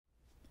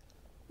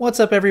What's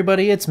up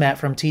everybody, it's Matt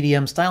from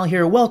TDM Style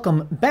here.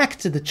 Welcome back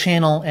to the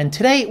channel, and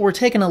today we're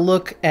taking a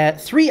look at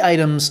 3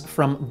 items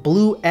from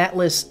Blu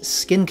Atlas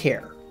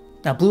Skincare.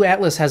 Now, Blu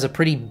Atlas has a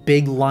pretty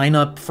big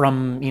lineup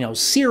from,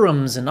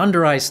 serums and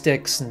under eye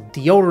sticks and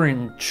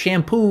deodorant,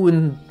 shampoo,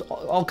 and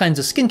all kinds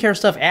of skincare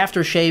stuff,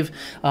 aftershave.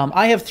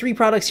 I have 3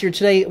 products here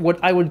today, what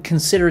I would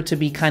consider to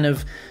be kind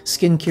of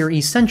skincare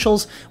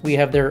essentials. We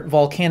have their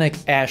Volcanic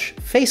Ash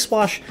Face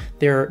Wash,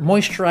 their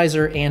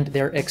Moisturizer, and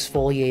their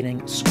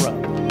Exfoliating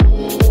Scrub.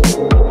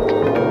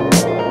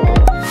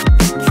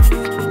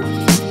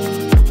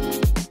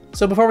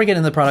 So before we get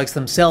into the products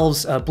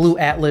themselves, Blu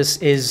Atlas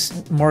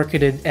is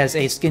marketed as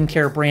a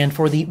skincare brand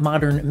for the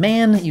modern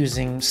man,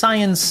 using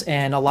science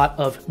and a lot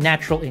of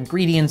natural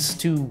ingredients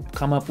to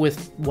come up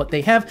with what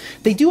they have.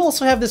 They do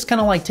also have this kind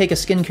of like take a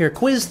skincare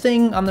quiz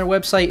thing on their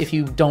website if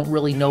you don't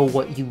really know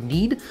what you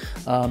need.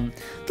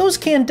 Those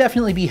can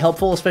definitely be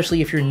helpful,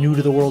 especially if you're new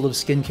to the world of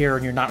skincare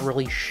and you're not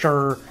really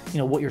sure,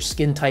 what your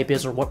skin type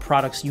is or what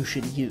products you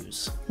should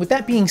use. With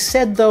that being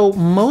said though,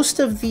 most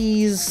of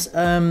these,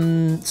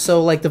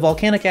 so like the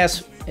Volcanic Ass,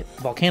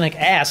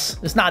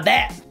 it's not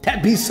that.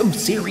 That'd be some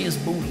serious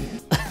booty.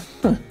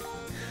 I'm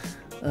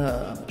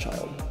a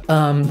child.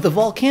 The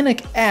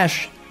Volcanic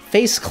Ash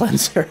Face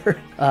Cleanser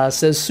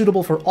says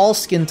suitable for all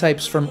skin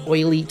types from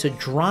oily to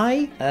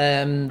dry.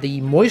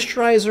 The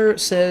Moisturizer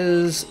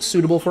says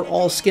suitable for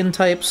all skin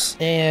types.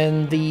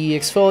 And the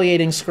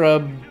Exfoliating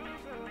Scrub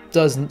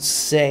doesn't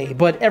say,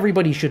 but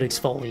everybody should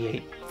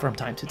exfoliate from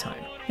time to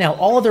time. Now,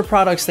 all of their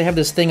products, they have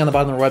this thing on the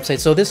bottom of their website.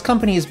 So this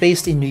company is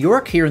based in New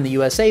York, here in the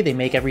USA. They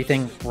make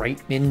everything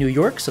right in New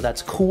York, so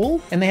that's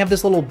cool. And they have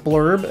this little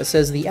blurb that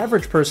says the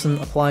average person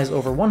applies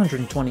over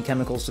 120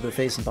 chemicals to their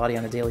face and body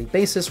on a daily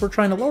basis. We're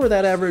trying to lower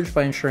that average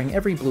by ensuring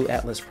every Blu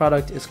Atlas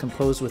product is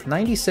composed with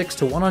 96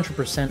 to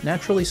 100%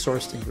 naturally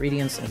sourced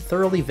ingredients and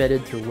thoroughly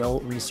vetted through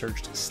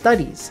well-researched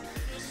studies.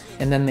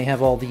 And then they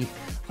have all the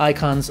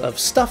icons of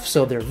stuff,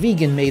 so they're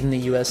vegan, made in the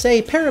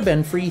USA,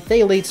 paraben-free,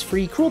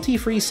 phthalates-free,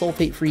 cruelty-free,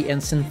 sulfate-free,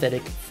 and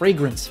synthetic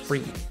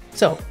fragrance-free.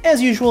 So,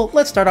 as usual,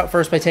 let's start out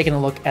first by taking a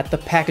look at the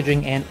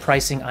packaging and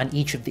pricing on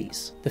each of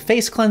these. The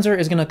face cleanser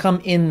is going to come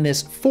in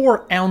this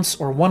 4-ounce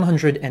or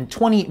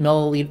 120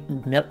 milliliter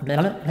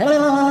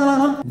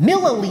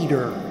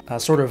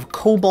sort of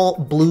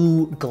cobalt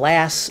blue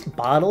glass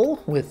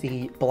bottle with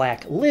the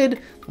black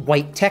lid.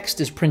 White text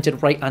is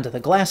printed right onto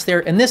the glass there,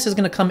 and this is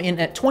going to come in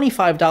at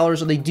 $25,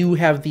 so they do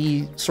have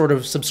the sort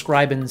of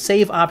subscribe and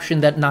save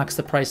option that knocks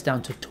the price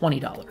down to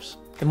 $20.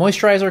 The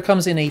moisturizer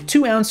comes in a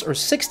 2-ounce or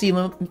 60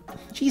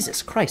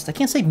 Jesus Christ, I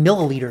can't say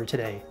milliliter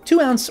today.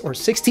 2-ounce or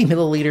 60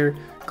 milliliter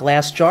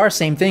glass jar,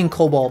 same thing,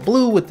 cobalt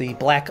blue with the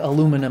black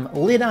aluminum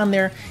lid on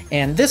there.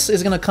 And this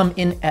is gonna come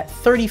in at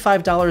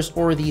 $35,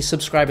 or the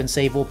subscribe and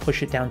save will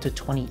push it down to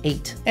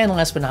 $28. And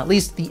last but not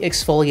least, the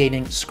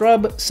exfoliating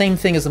scrub, same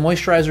thing as the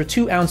moisturizer,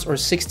 2-ounce or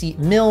 60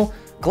 mil,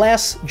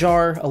 glass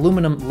jar,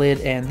 aluminum lid,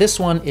 and this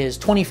one is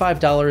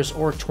 $25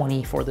 or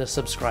 $20 for the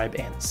subscribe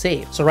and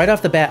save. So right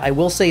off the bat, I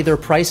will say their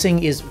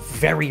pricing is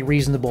very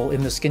reasonable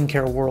in the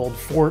skincare world,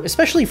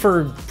 especially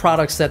for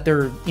products that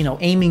they're,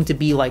 aiming to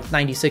be like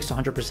 96 to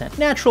 100%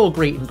 natural,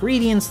 great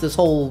ingredients, this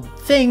whole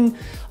thing.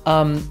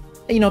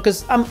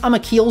 Because I'm a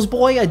Kiehl's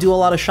boy, I do a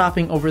lot of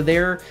shopping over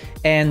there,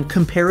 and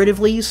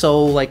comparatively,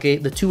 so like the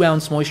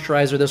 2-ounce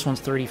moisturizer, this one's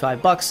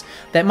 $35.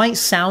 That might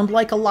sound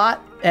like a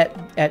lot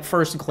at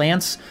first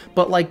glance,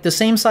 but like the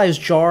same size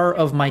jar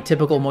of my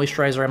typical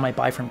moisturizer I might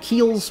buy from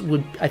Kiehl's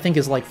I think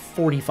is like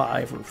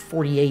 45 or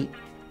 48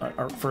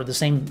 for the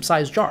same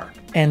size jar.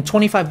 And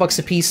 $25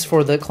 a piece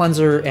for the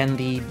cleanser and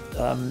the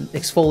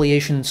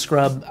exfoliation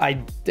scrub.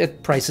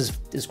 That price is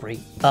great.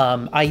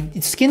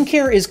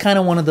 Skincare is kind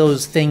of one of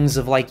those things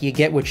of like you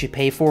get what you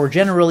pay for.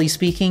 Generally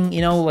speaking,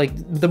 like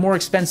the more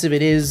expensive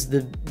it is,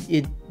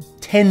 it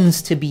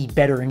tends to be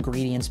better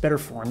ingredients, better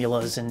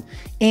formulas,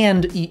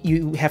 and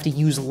you have to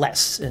use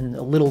less, and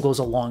a little goes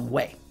a long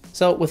way.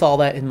 So with all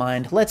that in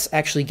mind, let's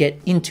actually get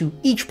into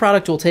each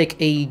product. We'll take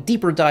a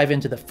deeper dive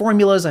into the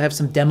formulas. I have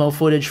some demo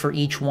footage for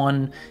each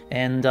one,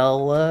 and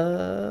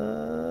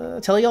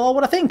I'll tell you all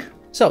what I think.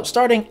 So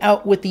starting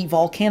out with the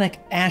Volcanic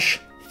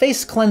Ash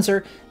Face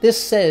Cleanser,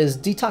 this says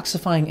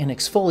detoxifying and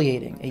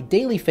exfoliating, a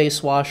daily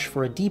face wash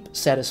for a deep,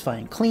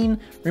 satisfying clean,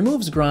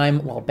 removes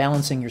grime while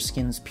balancing your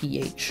skin's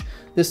pH.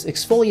 This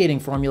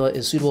exfoliating formula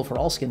is suitable for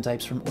all skin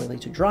types from oily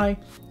to dry.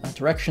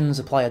 Directions: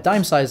 apply a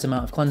dime-sized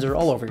amount of cleanser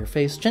all over your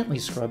face, gently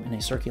scrub in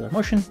a circular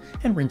motion,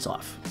 and rinse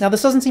off. Now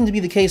this doesn't seem to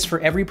be the case for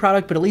every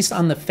product, but at least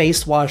on the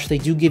face wash, they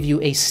do give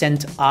you a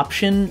scent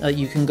option.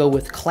 You can go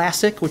with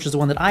Classic, which is the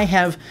one that I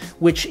have,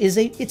 which is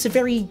it's a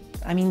very,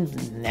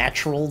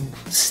 natural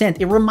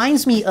scent. It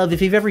reminds me of,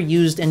 if you've ever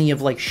used any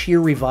of like Sheer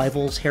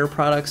Revival's hair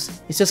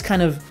products, it's just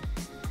kind of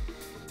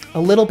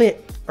a little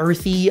bit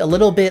earthy, a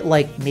little bit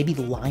like maybe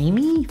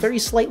limey, very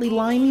slightly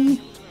limey.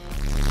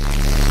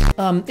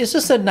 It's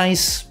just a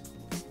nice,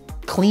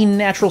 clean,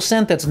 natural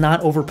scent that's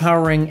not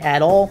overpowering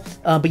at all.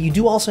 But you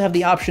do also have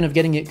the option of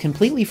getting it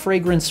completely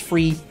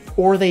fragrance-free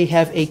or they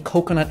have a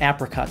coconut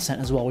apricot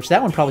scent as well, which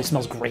that one probably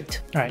smells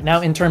great. All right,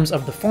 now in terms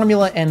of the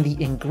formula and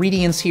the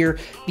ingredients here,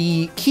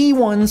 the key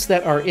ones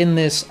that are in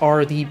this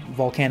are the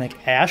volcanic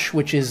ash,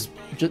 which is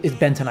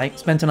bentonite.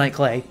 It's bentonite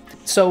clay.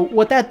 So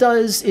what that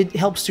does, it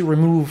helps to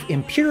remove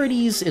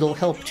impurities. It'll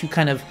help to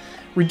kind of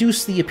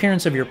reduce the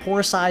appearance of your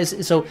pore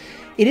size. So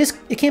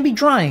it can be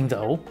drying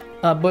though,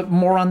 but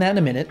more on that in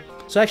a minute.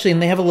 So actually,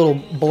 and they have a little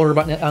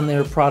blurb on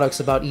their products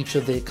about each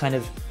of the kind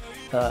of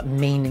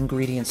main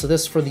ingredients. So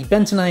this for the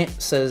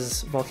bentonite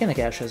says volcanic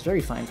ash has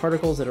very fine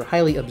particles that are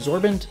highly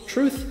absorbent.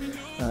 Truth.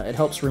 It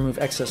helps remove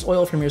excess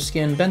oil from your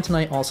skin.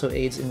 Bentonite also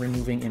aids in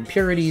removing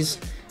impurities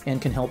and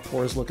can help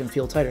pores look and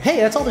feel tighter. Hey,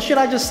 that's all the shit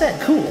I just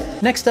said. Cool.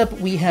 Next up,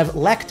 we have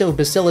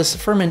Lactobacillus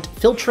ferment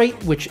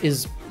filtrate, which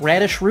is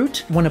radish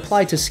root. When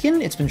applied to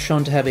skin, it's been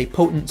shown to have a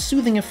potent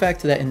soothing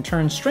effect that in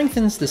turn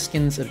strengthens the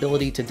skin's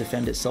ability to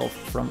defend itself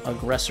from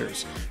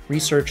aggressors.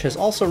 Research has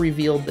also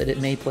revealed that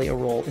it may play a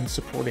role in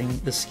supporting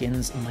the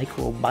skin's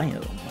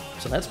microbiome.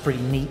 So that's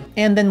pretty neat.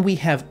 And then we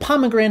have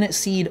pomegranate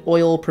seed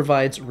oil,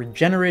 provides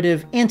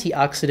regenerative,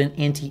 antioxidant,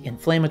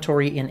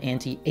 anti-inflammatory, and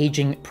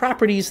anti-aging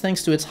properties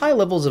thanks to its high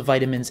levels of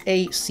vitamins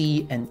A,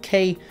 C, and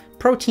K,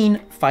 protein,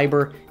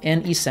 fiber,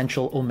 and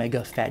essential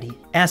omega fatty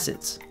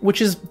acids.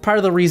 Which is part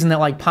of the reason that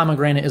like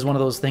pomegranate is one of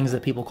those things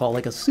that people call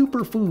like a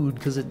superfood,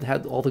 because it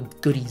had all the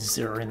goodies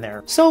that are in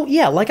there. So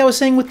yeah, like I was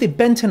saying with the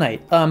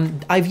bentonite,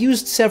 I've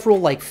used several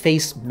like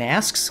face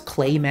masks,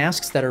 clay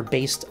masks that are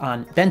based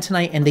on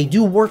bentonite, and they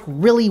do work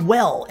really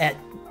well at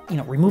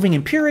removing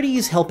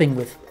impurities, helping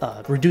with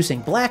reducing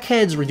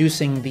blackheads,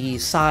 reducing the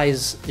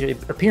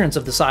appearance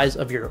of the size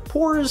of your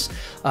pores.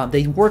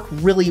 They work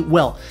really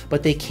well,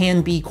 but they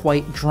can be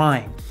quite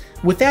drying.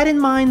 With that in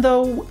mind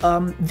though,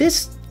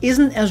 this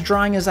isn't as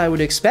drying as I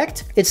would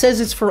expect. It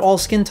says it's for all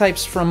skin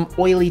types from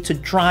oily to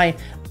dry.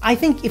 I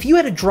think if you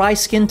had a dry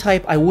skin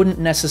type, I wouldn't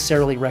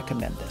necessarily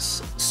recommend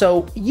this.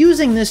 So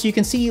using this, you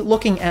can see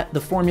looking at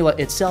the formula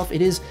itself,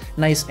 it is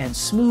nice and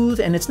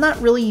smooth, and it's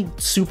not really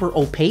super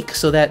opaque,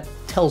 so that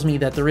tells me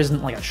that there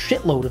isn't like a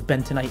shitload of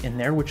bentonite in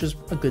there, which is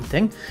a good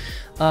thing.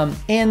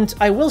 And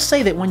I will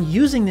say that when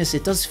using this,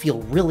 it does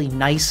feel really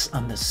nice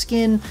on the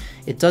skin.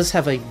 It does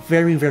have a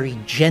very, very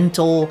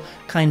gentle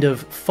kind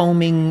of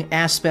foaming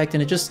aspect,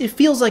 and it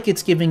feels like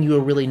it's giving you a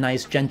really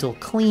nice, gentle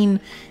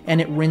clean,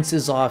 and it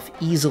rinses off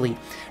easily.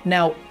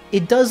 Now,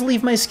 it does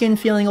leave my skin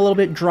feeling a little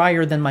bit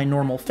drier than my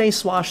normal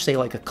face wash, say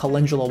like a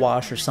calendula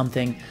wash or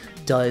something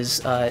does.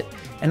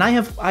 And I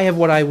have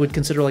what I would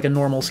consider like a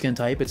normal skin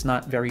type. It's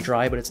not very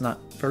dry, but it's not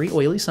very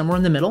oily, somewhere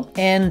in the middle.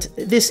 And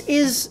this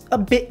is a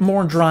bit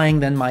more drying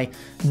than my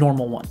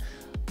normal one.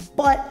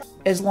 But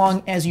as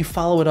long as you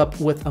follow it up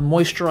with a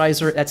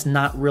moisturizer, that's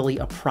not really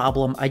a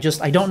problem. I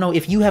don't know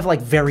if you have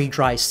like very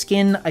dry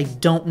skin, I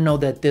don't know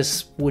that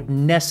this would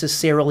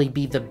necessarily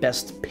be the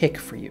best pick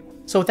for you.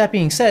 So with that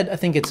being said, I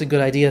think it's a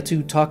good idea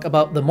to talk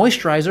about the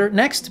moisturizer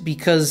next,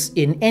 because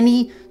in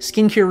any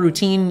skincare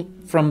routine,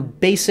 from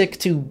basic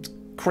to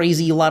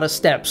crazy a lot of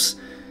steps,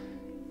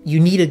 you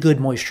need a good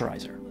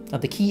moisturizer. Now,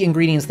 the key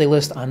ingredients they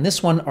list on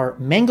this one are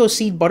mango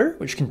seed butter,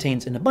 which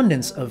contains an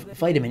abundance of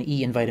vitamin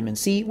E and vitamin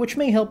C, which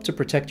may help to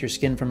protect your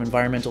skin from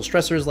environmental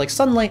stressors like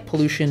sunlight,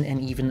 pollution,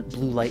 and even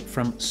blue light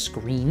from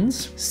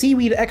screens.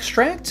 Seaweed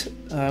extract,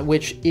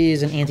 which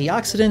is an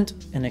antioxidant,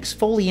 an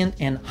exfoliant,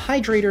 and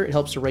hydrator. It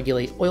helps to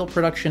regulate oil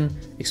production,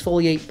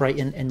 exfoliate,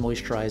 brighten, and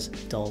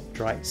moisturize dull,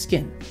 dry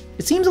skin.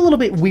 It seems a little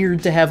bit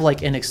weird to have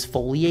like an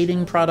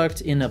exfoliating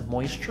product in a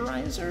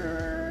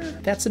moisturizer.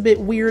 That's a bit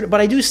weird, but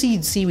I do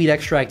see seaweed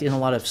extract in a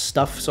lot of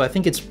stuff, so I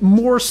think it's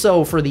more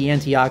so for the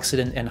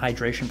antioxidant and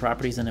hydration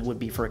properties than it would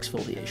be for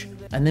exfoliation.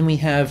 And then we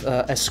have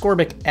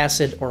ascorbic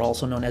acid, or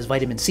also known as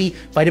vitamin C.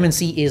 Vitamin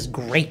C is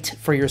great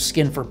for your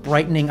skin for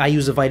brightening. I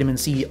use a vitamin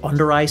C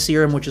under eye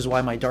serum, which is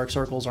why my dark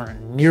circles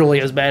aren't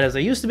nearly as bad as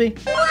they used to be.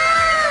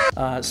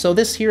 So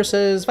this here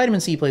says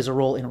vitamin C plays a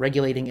role in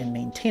regulating and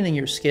maintaining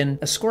your skin.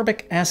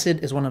 Ascorbic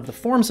acid is one of the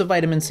forms of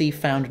vitamin C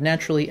found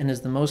naturally and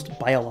is the most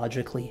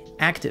biologically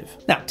active.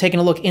 Now, taking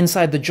a look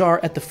inside the jar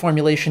at the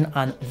formulation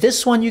on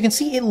this one, you can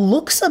see it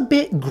looks a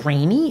bit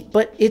grainy,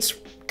 but it's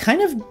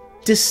kind of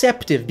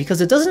deceptive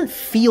because it doesn't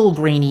feel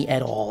grainy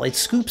at all. It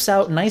scoops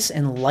out nice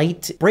and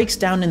light, breaks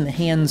down in the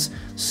hands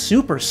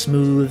super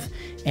smooth,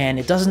 and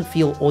it doesn't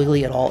feel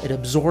oily at all. It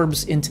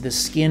absorbs into the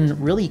skin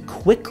really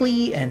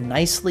quickly and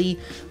nicely.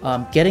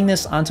 Getting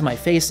this onto my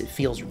face, it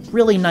feels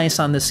really nice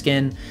on the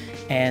skin,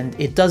 and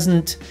it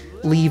doesn't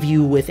leave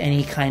you with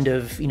any kind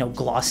of,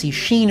 glossy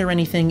sheen or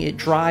anything. It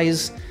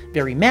dries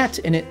very matte,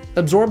 and it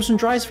absorbs and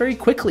dries very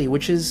quickly,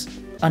 which is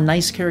a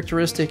nice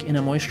characteristic in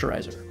a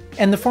moisturizer.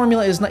 And the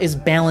formula is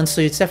balanced,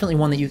 so it's definitely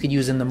one that you could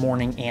use in the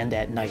morning and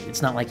at night.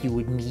 It's not like you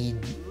would need,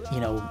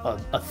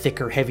 a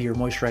thicker, heavier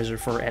moisturizer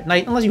for at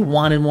night, unless you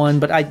wanted one,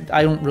 but I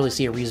don't really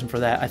see a reason for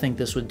that. I think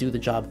this would do the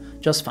job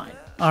just fine.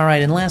 All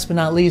right, and last but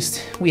not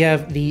least, we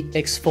have the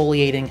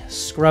exfoliating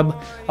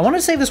scrub. I want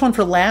to save this one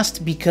for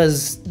last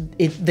because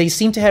they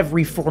seem to have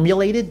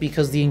reformulated,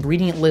 because the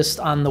ingredient list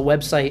on the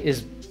website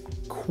is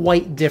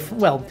quite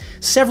different, well,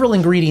 several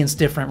ingredients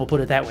different, we'll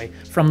put it that way,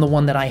 from the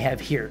one that I have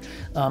here.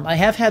 I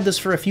have had this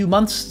for a few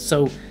months,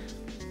 so,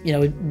 you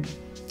know, it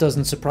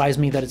doesn't surprise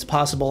me that it's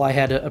possible I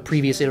had a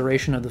previous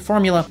iteration of the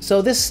formula.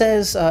 So this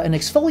says an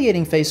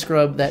exfoliating face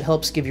scrub that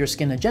helps give your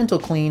skin a gentle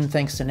clean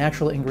thanks to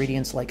natural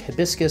ingredients like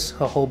hibiscus,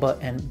 jojoba,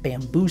 and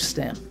bamboo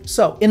stem.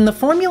 So in the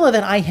formula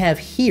that I have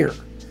here,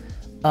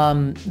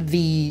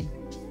 the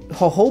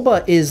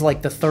jojoba is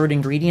like the third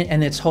ingredient,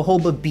 and it's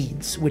jojoba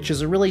beads, which is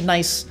a really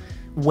nice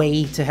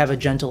way to have a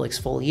gentle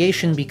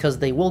exfoliation because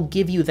they will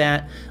give you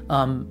that,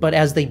 but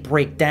as they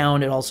break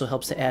down, it also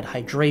helps to add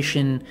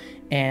hydration,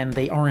 and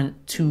they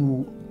aren't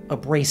too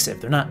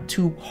abrasive. They're not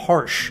too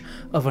harsh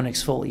of an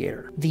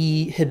exfoliator.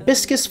 The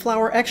hibiscus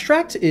flower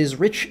extract is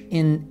rich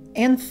in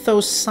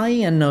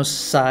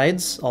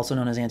anthocyanosides, also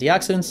known as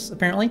antioxidants,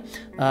 apparently,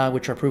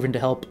 which are proven to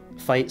help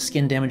fight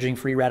skin-damaging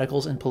free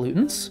radicals and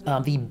pollutants.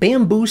 The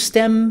bamboo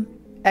stem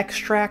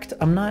extract,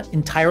 I'm not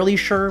entirely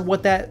sure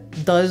what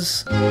that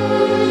does.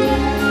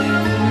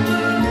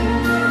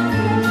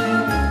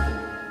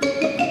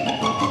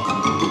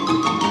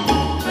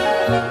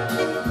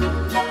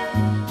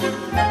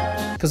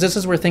 Because this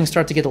is where things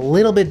start to get a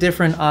little bit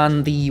different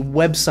on the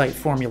website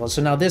formula.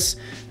 So now this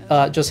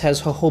just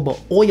has jojoba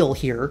oil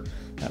here,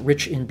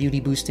 rich in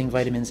beauty-boosting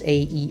vitamins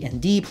A, E,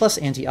 and D, plus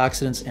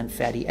antioxidants and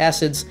fatty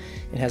acids.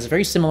 It has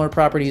very similar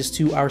properties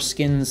to our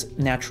skin's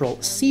natural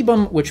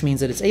sebum, which means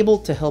that it's able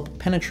to help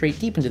penetrate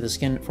deep into the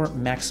skin for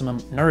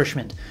maximum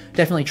nourishment.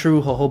 Definitely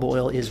true, jojoba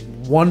oil is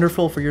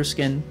wonderful for your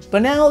skin.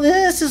 But now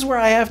this is where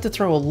I have to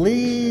throw a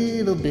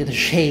little bit of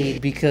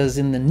shade, because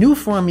in the new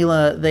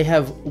formula, they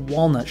have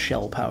walnut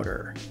shell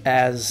powder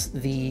as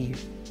the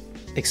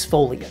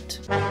exfoliant.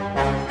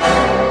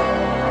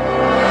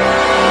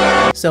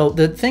 So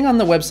the thing on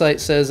the website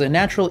says a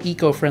natural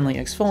eco-friendly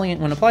exfoliant.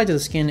 When applied to the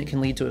skin, it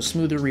can lead to a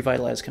smoother,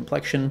 revitalized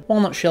complexion.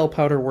 Walnut shell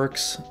powder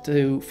works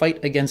to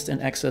fight against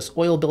an excess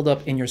oil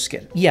buildup in your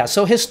skin. Yeah,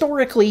 so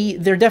historically,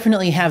 there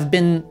definitely have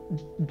been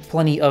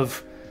plenty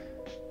of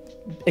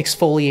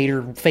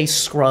exfoliator face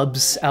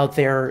scrubs out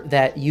there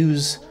that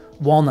use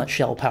walnut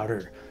shell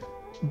powder.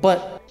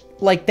 But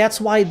like,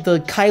 that's why the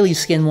Kylie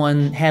Skin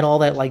one had all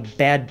that like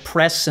bad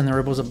press, and there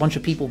was a bunch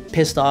of people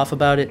pissed off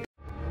about it.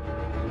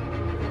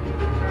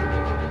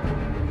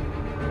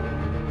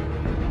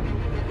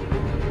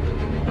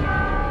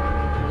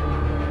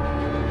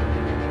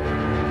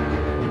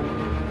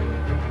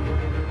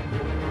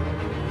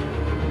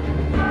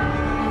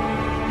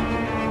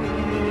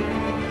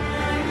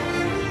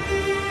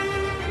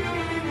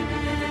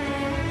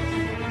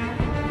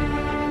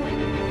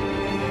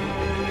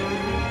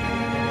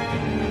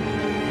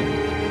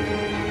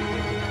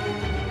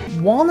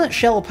 Walnut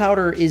shell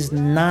powder is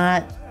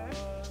not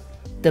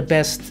the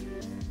best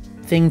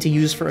thing to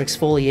use for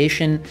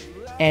exfoliation,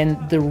 and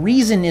the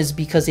reason is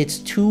because it's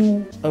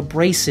too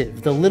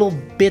abrasive. The little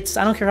bits,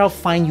 I don't care how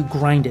fine you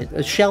grind it,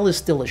 a shell is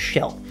still a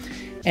shell.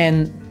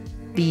 And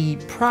the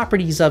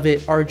properties of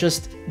it are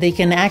just, they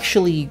can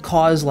actually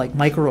cause like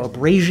micro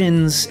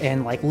abrasions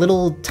and like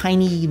little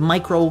tiny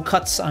micro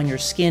cuts on your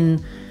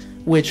skin,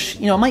 which,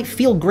 you know, it might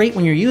feel great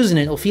when you're using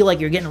it. It'll feel like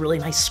you're getting a really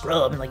nice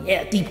scrub and like,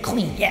 yeah, deep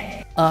clean, yeah.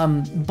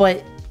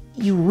 But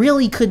you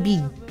really could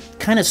be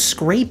kind of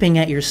scraping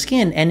at your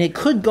skin, and it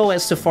could go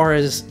as far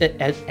as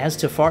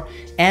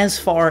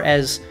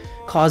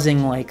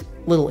causing like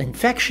little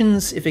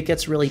infections if it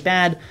gets really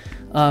bad.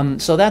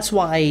 So that's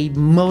why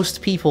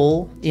most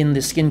people in the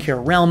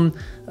skincare realm,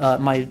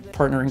 my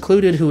partner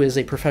included, who is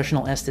a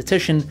professional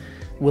esthetician,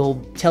 will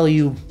tell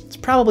you it's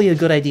probably a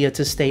good idea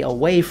to stay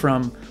away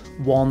from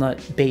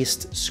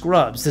walnut-based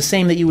scrubs. The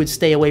same that you would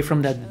stay away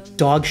from the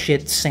dog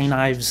shit St.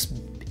 Ives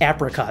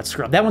apricot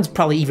scrub. That one's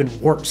probably even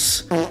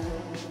worse,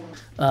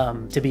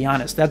 to be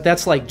honest.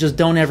 That's like, just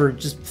don't ever,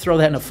 just throw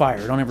that in a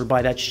fire. Don't ever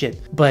buy that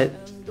shit. But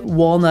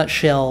walnut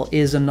shell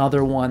is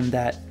another one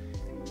that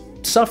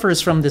suffers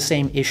from the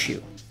same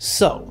issue.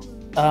 So,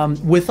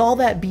 with all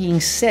that being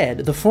said,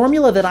 the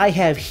formula that I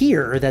have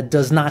here that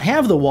does not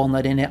have the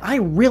walnut in it, I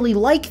really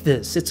like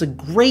this. It's a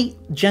great,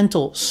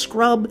 gentle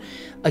scrub.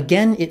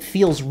 Again, it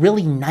feels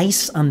really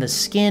nice on the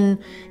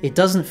skin. It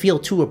doesn't feel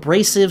too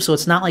abrasive, so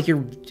it's not like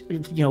you're,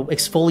 you know,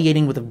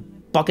 exfoliating with a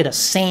bucket of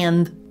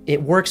sand.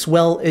 It works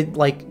well.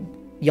 Like,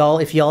 y'all,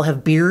 if y'all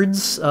have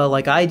beards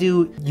like I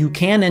do, you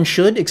can and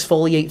should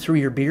exfoliate through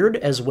your beard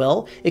as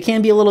well. It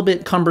can be a little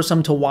bit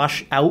cumbersome to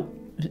wash out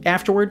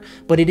afterward,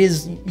 but it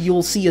is,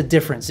 you'll see a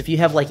difference. If you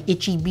have like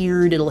itchy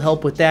beard, it'll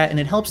help with that, and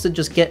it helps to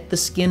just get the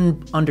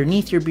skin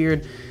underneath your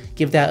beard,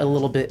 give that a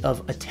little bit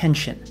of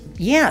attention.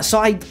 Yeah, so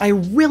I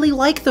really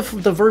like the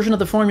version of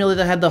the formula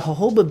that had the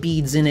jojoba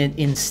beads in it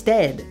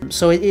instead.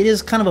 So it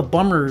is kind of a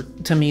bummer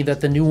to me that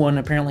the new one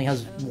apparently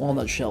has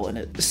walnut shell in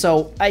it.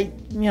 So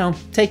you know,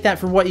 take that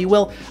for what you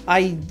will.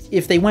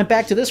 If they went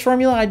back to this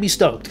formula, I'd be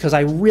stoked, because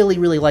I really,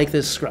 really like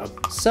this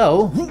scrub.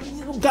 So,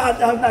 God,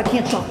 I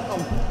can't stop.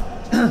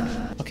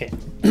 Okay,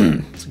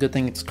 it's a good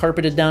thing it's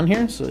carpeted down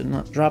here, so I'm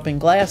not dropping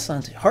glass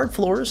onto hard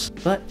floors.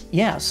 But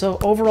yeah, so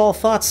overall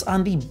thoughts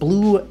on the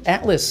Blu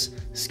Atlas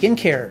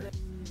skincare.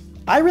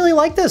 I really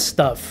like this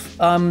stuff.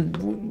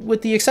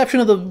 With the exception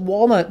of the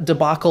walnut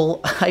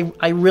debacle,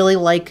 I really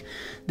like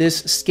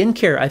this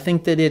skincare. I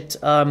think that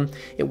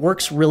it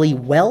works really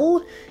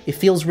well. It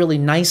feels really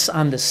nice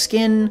on the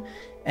skin.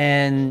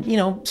 And, you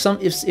know,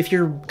 if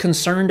you're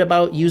concerned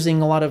about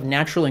using a lot of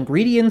natural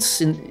ingredients,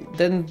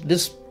 then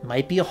this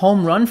might be a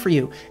home run for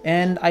you.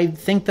 And I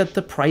think that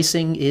the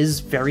pricing is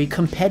very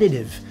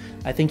competitive.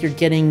 I think you're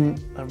getting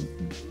a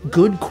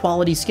good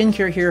quality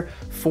skincare here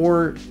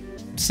for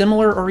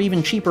similar or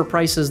even cheaper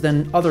prices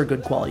than other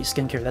good quality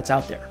skincare that's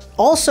out there.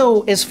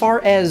 Also, as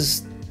far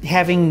as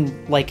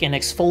having like an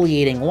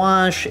exfoliating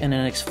wash and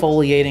an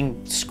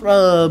exfoliating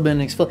scrub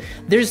and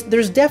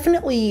there's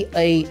definitely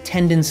a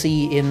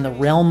tendency in the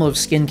realm of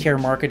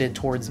skincare marketed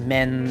towards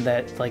men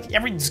that like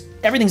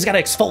everything's got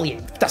to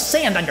exfoliate. The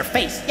sand on your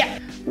face, yeah.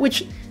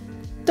 Which,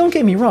 don't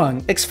get me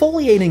wrong,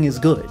 exfoliating is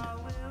good.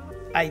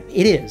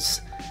 It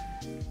is.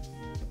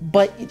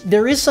 But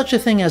there is such a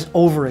thing as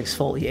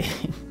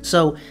over-exfoliating.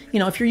 So, you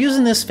know, if you're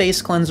using this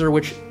face cleanser,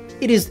 which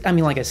it is, I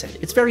mean, like I said,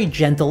 it's very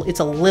gentle. It's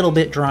a little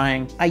bit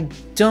drying. I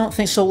don't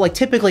think so. Like,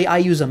 typically I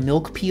use a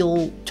milk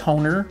peel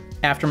toner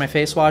after my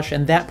face wash,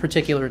 and that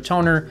particular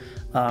toner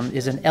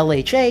is an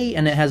LHA,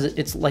 and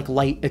it's like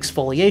light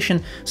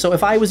exfoliation. So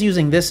if I was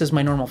using this as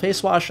my normal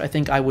face wash, I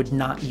think I would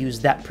not use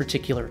that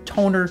particular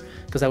toner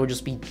because that would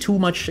just be too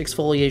much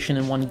exfoliation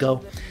in one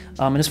go.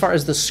 And as far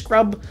as the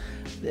scrub,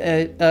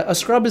 a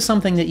scrub is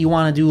something that you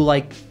want to do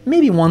like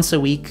maybe once a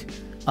week.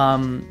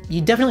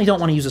 You definitely don't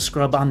want to use a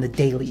scrub on the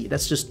daily.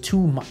 That's just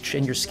too much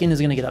and your skin is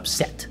going to get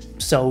upset.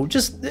 So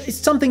just, it's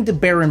something to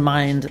bear in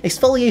mind.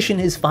 Exfoliation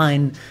is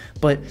fine,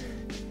 but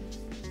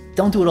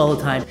don't do it all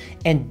the time.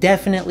 And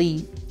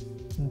definitely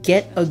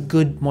get a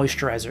good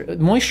moisturizer.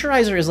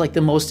 Moisturizer is like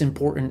the most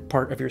important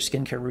part of your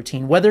skincare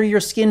routine. Whether your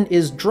skin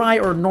is dry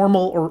or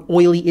normal or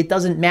oily, it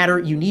doesn't matter.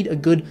 You need a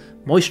good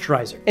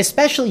moisturizer,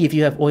 especially if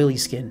you have oily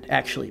skin,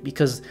 actually,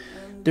 because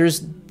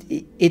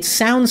it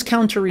sounds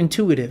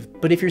counterintuitive,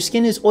 but if your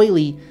skin is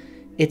oily,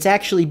 it's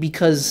actually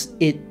because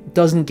it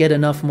doesn't get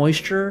enough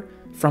moisture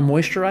from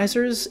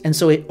moisturizers, and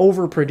so it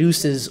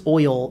overproduces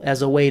oil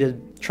as a way to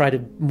try to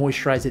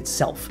moisturize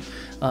itself.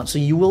 So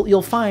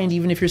you'll find,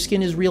 even if your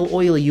skin is real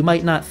oily, you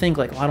might not think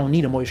like, oh, I don't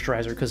need a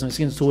moisturizer because my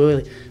skin's too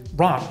oily.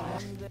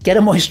 Wrong. Get a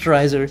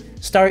moisturizer,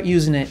 start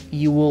using it.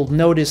 You will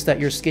notice that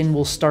your skin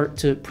will start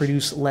to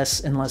produce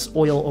less and less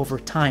oil over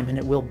time, and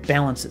it will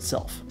balance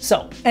itself.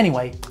 So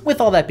anyway,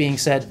 with all that being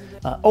said,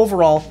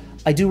 overall,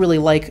 I do really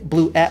like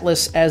Blu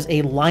Atlas as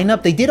a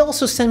lineup. They did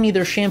also send me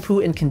their shampoo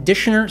and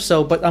conditioner,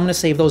 but I'm gonna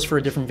save those for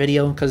a different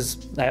video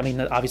because, I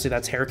mean, obviously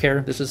that's hair care.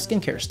 This is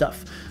skincare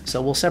stuff,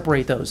 so we'll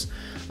separate those.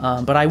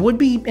 But I would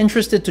be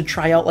interested to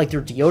try out like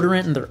their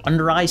deodorant and their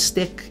under eye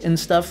stick and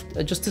stuff,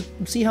 just to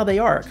see how they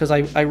are, because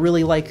I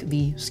really like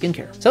the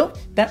skincare. So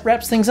that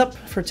wraps things up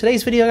for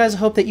today's video, guys. I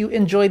hope that you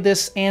enjoyed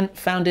this and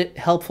found it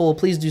helpful.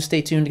 Please do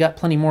stay tuned. Got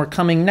plenty more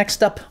coming.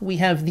 Next up, we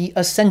have the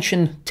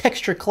Ascension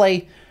Texture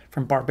Clay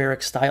from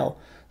Barbaric Style.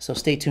 So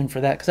stay tuned for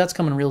that, because that's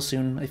coming real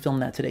soon. I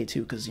filmed that today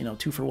too, because, you know,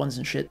 2-for-1s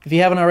and shit. If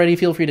you haven't already,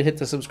 feel free to hit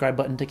the subscribe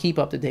button to keep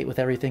up to date with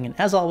everything. And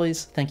as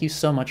always, thank you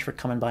so much for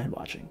coming by and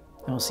watching.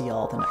 And we'll see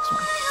y'all at the next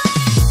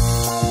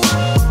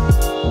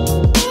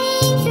one.